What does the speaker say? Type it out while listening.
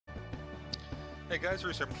Hey guys,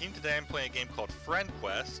 we're 17. Today I'm playing a game called Friend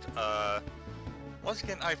Quest. Once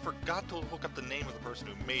again, I forgot to look up the name of the person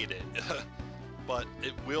who made it, but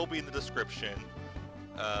it will be in the description.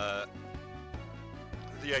 The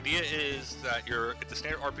idea is that it's a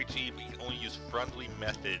standard RPG, but you can only use friendly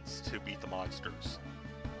methods to beat the monsters.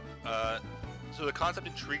 So the concept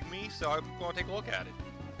intrigued me, so I'm going to take a look at it.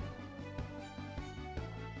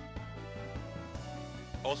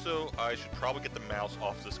 Also, I should probably get the mouse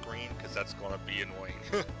off the screen, because that's going to be annoying.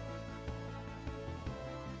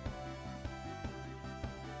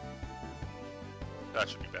 That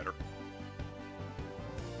should be better.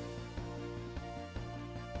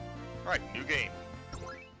 Alright, new game.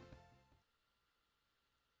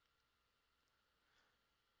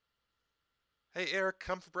 Hey Eric,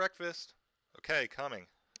 come for breakfast. Okay, coming.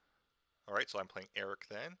 Alright, so I'm playing Eric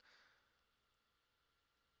then.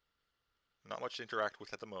 Not much to interact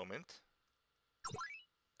with at the moment.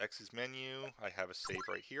 X's menu. I have a save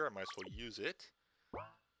right here. I might as well use it.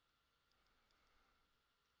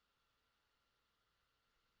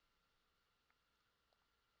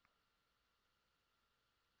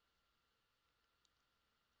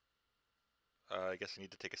 I guess I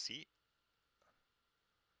need to take a seat.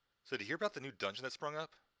 So did you hear about the new dungeon that sprung up?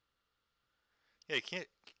 Yeah, you can't...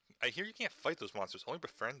 I hear you can't fight those monsters, only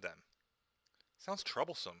befriend them. Sounds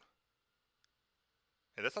troublesome.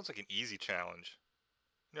 Hey, that sounds like an easy challenge.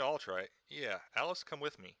 Yeah, I'll try it. Yeah, Alice, come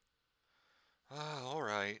with me. Ah,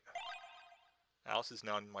 alright. Alice is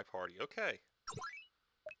now in my party. Okay.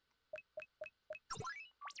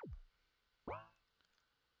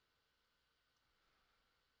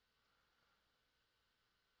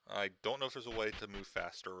 I don't know if there's a way to move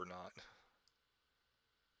faster or not.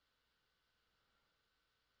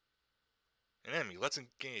 An enemy, let's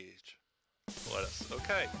engage. Let us.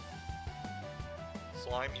 Okay.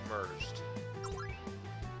 Slime emerged.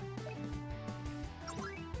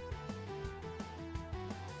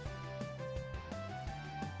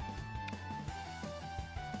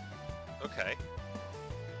 Okay.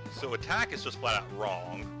 So attack is just flat out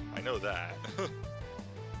wrong. I know that.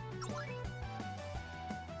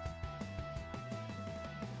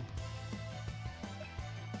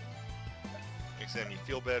 Makes the enemy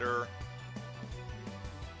feel better.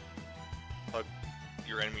 Hug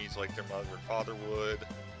your enemies like their mother and father would.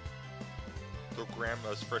 Throw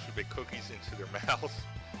grandma's freshly baked cookies into their mouths.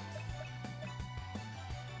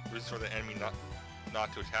 Reasons for the enemy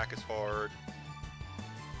not to attack as hard.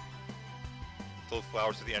 Throw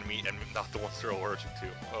flowers to the enemy and not the ones they're allergic to.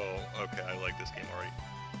 Oh, okay, I like this game already.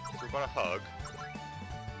 So we're gonna hug.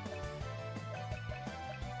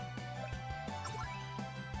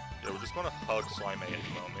 Yeah, we're just gonna hug Slime A at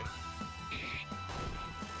the moment.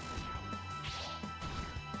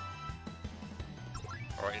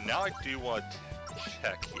 Alright, and now I do want to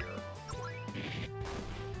check here.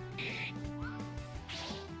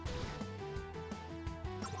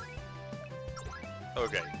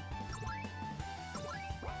 Okay.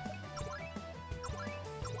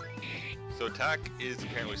 So attack is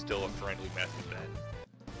apparently still a friendly method then.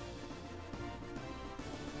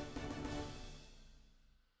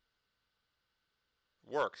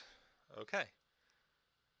 Worked. Okay.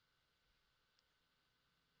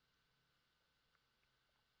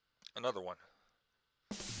 Another one.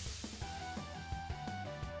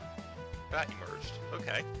 That emerged.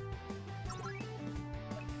 Okay.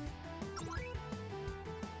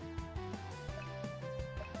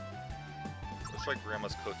 Let's try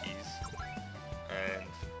Grandma's cookies. And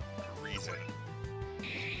reason.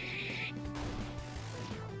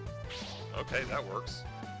 Okay, that works.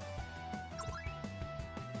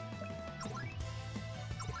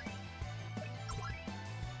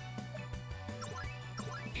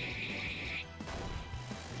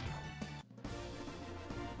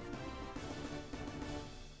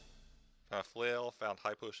 Found a flail, found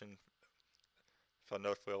high potion, found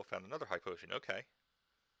another flail, found another high potion. Okay.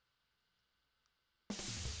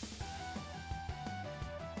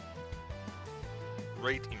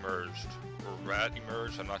 Rate emerged, or rat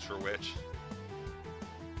emerged, I'm not sure which.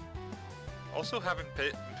 Also haven't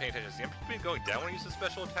been paying attention. Has the MP been going down when I use the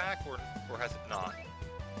special attack, or has it not?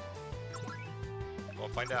 We'll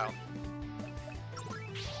find out.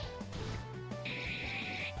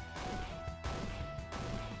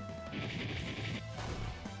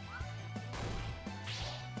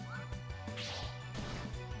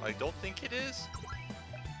 I don't think it is.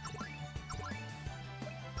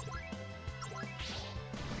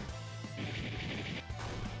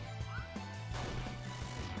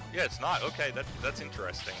 Yeah, it's not. Okay, that's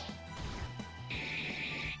interesting.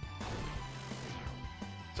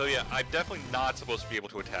 So yeah, I'm definitely not supposed to be able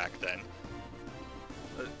to attack then.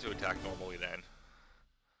 To attack normally then.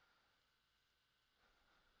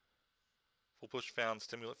 potion found,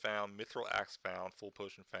 stimulant found, mithril axe found, full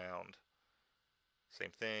potion found.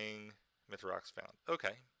 Same thing, mithril axe found.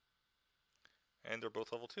 Okay. And they're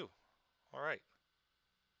both level 2. Alright.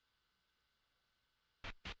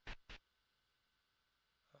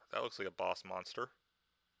 That looks like a boss monster.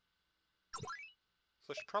 So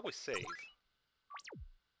I should probably save.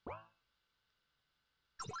 I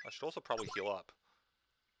should also probably heal up.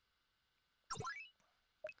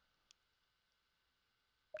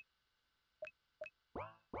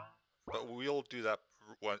 But we'll do that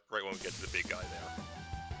right when we get to the big guy there.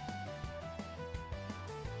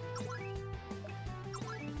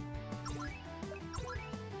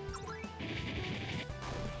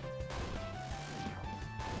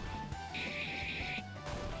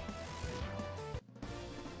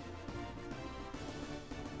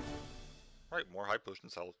 Alright, more high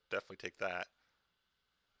potions, I'll definitely take that.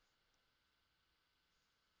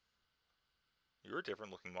 You're a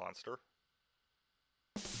different looking monster.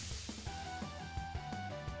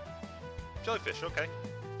 Jellyfish, okay.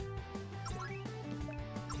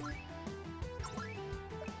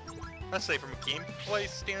 Let's say from a gameplay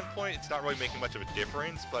standpoint, it's not really making much of a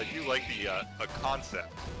difference, but I do like the a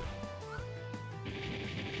concept.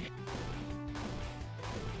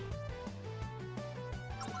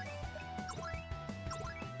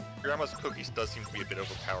 Grandma's cookies does seem to be a bit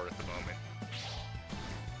overpowered at the moment.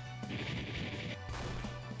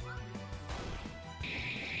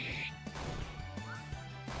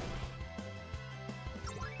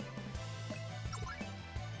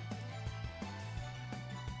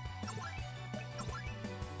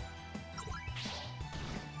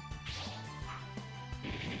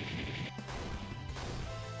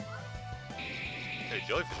 Okay,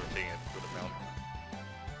 jellyfish are taking a good amount.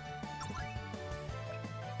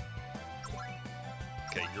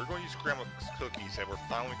 Okay, you're going to use Grandma's cookies, and we're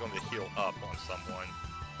finally going to heal up on someone.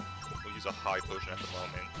 We'll use a high potion at the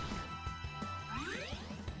moment.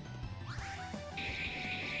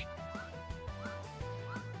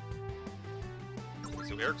 Okay,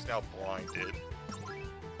 so Eric's now blinded.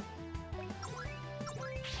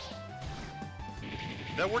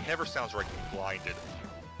 That word never sounds right to me, blinded.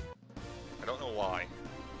 I don't know why.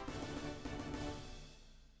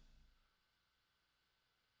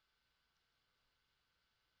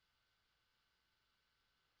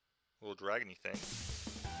 Little dragony thing.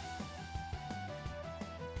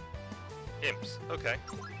 Imps, okay.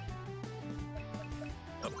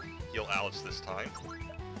 Oh, heal Alice this time.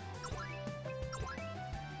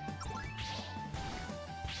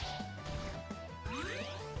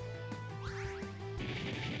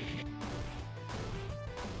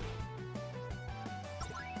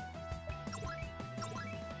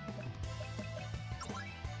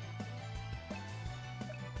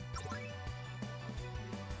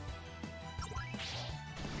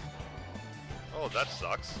 Oh, that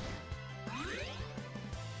sucks.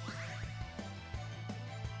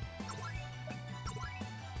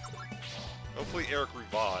 Hopefully Eric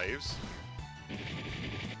revives.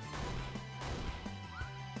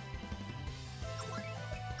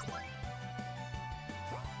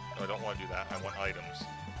 No, I don't want to do that. I want items.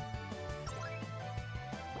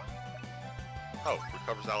 Oh,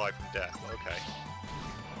 recovers ally from death. Okay.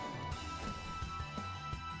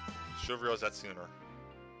 Should have realized that sooner.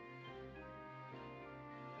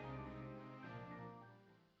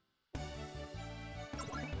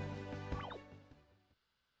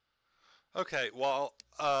 Okay, well,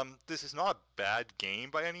 this is not a bad game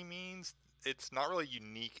by any means. It's not really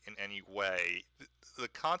unique in any way. The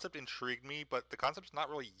concept intrigued me, but the concept's not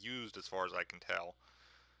really used as far as I can tell.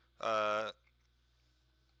 I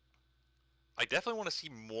definitely want to see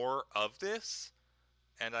more of this,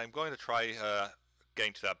 and I'm going to try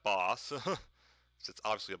getting to that boss, since it's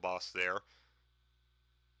obviously a boss there.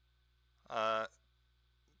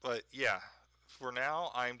 But yeah, for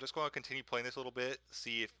now, I'm just going to continue playing this a little bit,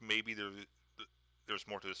 see if maybe there's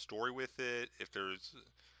more to the story with it, if there's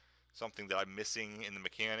something that I'm missing in the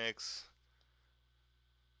mechanics.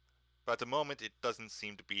 But at the moment, it doesn't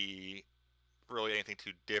seem to be really anything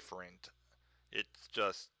too different. It's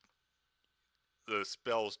just the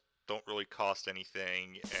spells don't really cost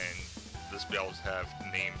anything, and the spells have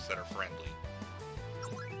names that are friendly.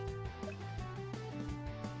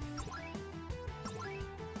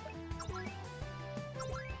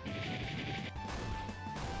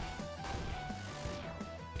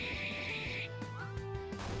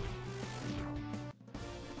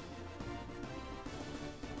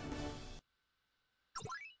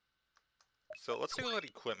 So let's take a look at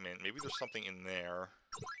equipment. Maybe there's something in there.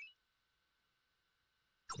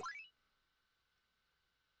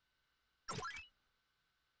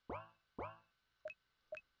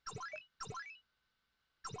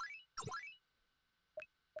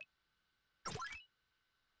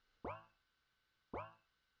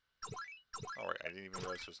 I didn't even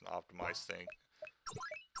realize there's an optimized thing.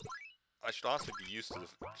 I should honestly be used to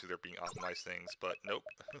there being optimized things, but nope.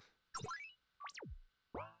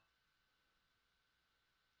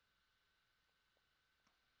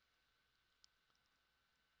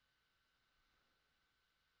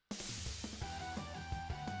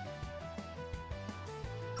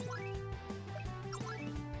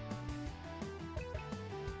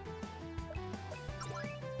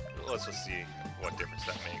 Let's just see what difference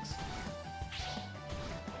that makes.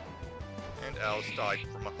 And Alice died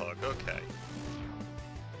from a hug, okay.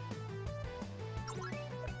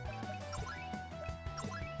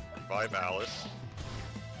 Revive Alice.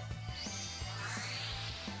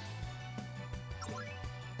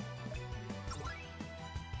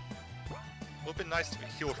 Would have been nice to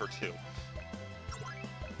heal her too.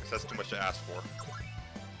 Because that's too much to ask for.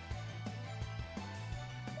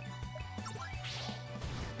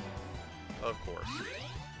 Of course.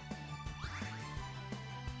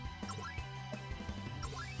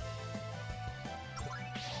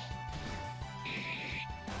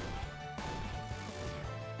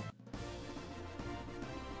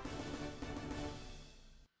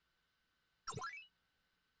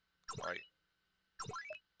 Alright.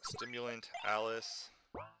 Stimulant, Alice.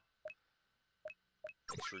 Make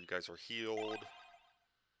sure you guys are healed.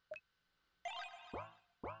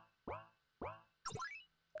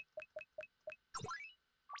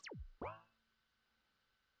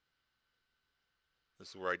 This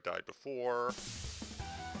is where I died before.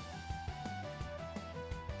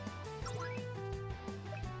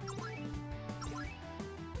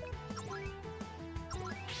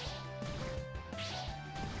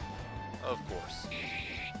 Of course.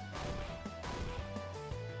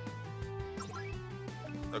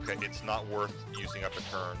 Okay, it's not worth using up a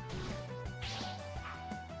turn.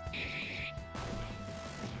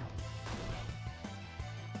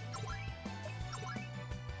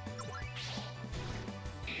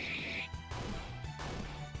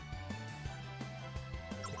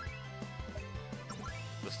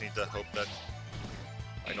 Just need to hope that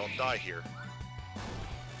I don't die here.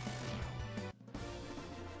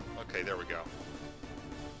 Okay, there we go.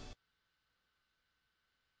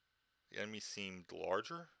 The enemy seemed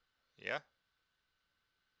larger? Yeah?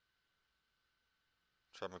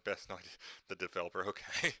 Try my best not the developer,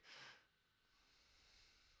 okay.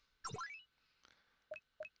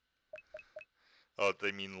 Oh,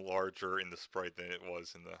 they mean larger in the sprite than it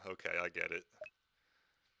was in the... Okay, I get it.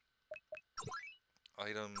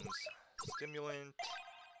 Items, stimulant.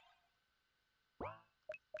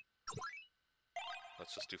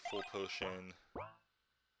 Let's just do full potion.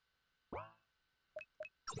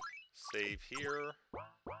 Save here.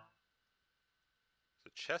 There's a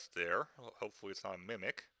chest there. Hopefully it's not a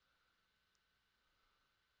mimic.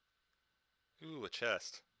 Ooh, a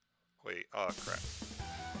chest. Wait, oh crap.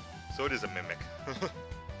 So it is a mimic.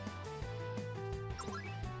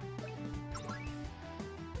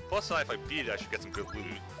 Plus, if I beat it, I should get some good loot.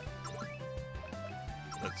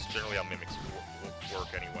 That's generally how mimics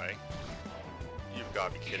work anyway. You've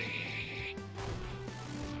got to be kidding me.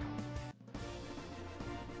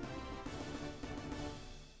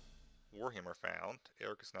 Warhammer found.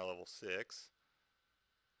 Eric is now level 6.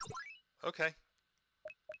 Okay.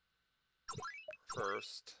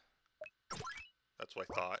 First. That's what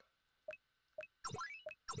I thought.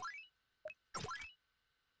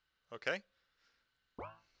 Okay.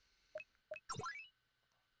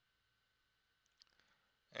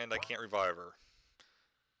 And I can't revive her.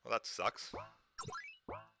 Well, that sucks.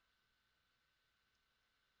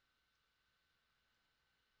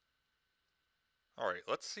 Alright,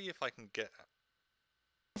 let's see if I can get...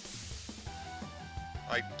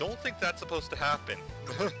 I don't think that's supposed to happen.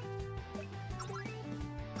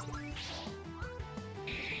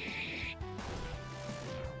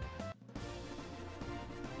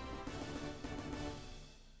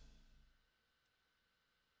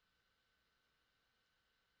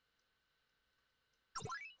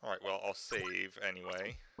 Alright, well, I'll save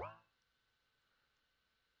anyway.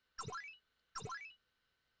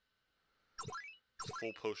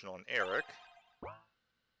 Full potion on Eric.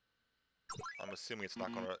 I'm assuming it's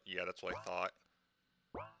not gonna... Yeah, that's what I thought.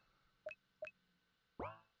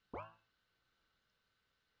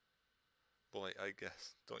 Boy, I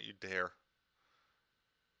guess. Don't you dare.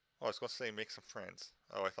 Oh, I was gonna say make some friends.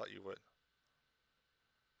 Oh, I thought you would.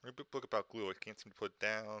 Read a book about glue. I can't seem to put it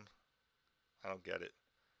down. I don't get it.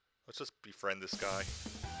 Let's just befriend this guy.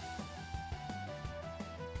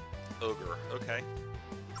 Ogre, okay.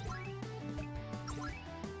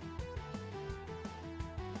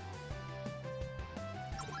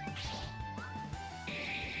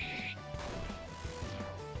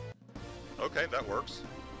 Okay, that works.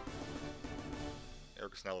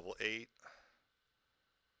 Eric's now level 8.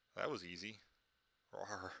 That was easy.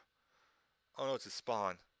 Rawr. Oh no, it's his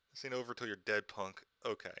spawn. This ain't over till you're dead, punk.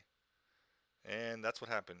 Okay. And that's what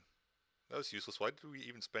happened. That was useless. Why did we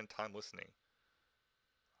even spend time listening?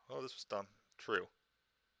 Oh, this was dumb. True.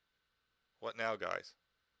 What now, guys?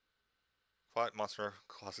 Quiet monster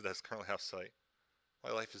closet that's currently half sight.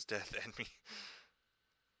 My life is death, enemy.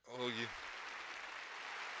 Oh, you...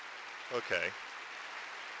 Okay.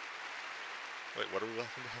 Wait, what are we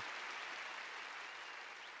laughing about?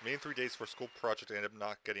 Main 3 days for school project I ended up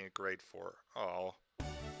not getting a grade for. Oh.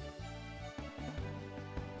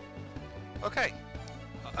 Okay.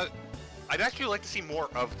 I'd actually like to see more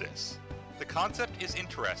of this. The concept is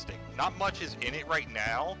interesting. Not much is in it right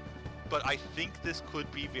now, but I think this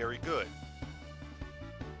could be very good.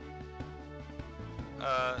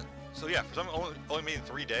 So yeah, for someone only made in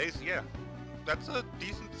 3 days, yeah, that's a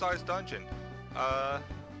decent-sized dungeon. I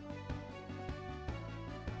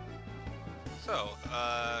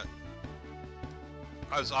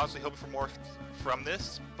was honestly hoping for more from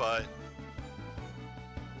this, but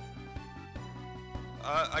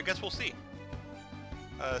I guess we'll see.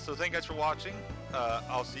 So thank you guys for watching.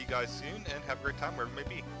 I'll see you guys soon, and have a great time wherever it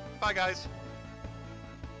may be. Bye, guys!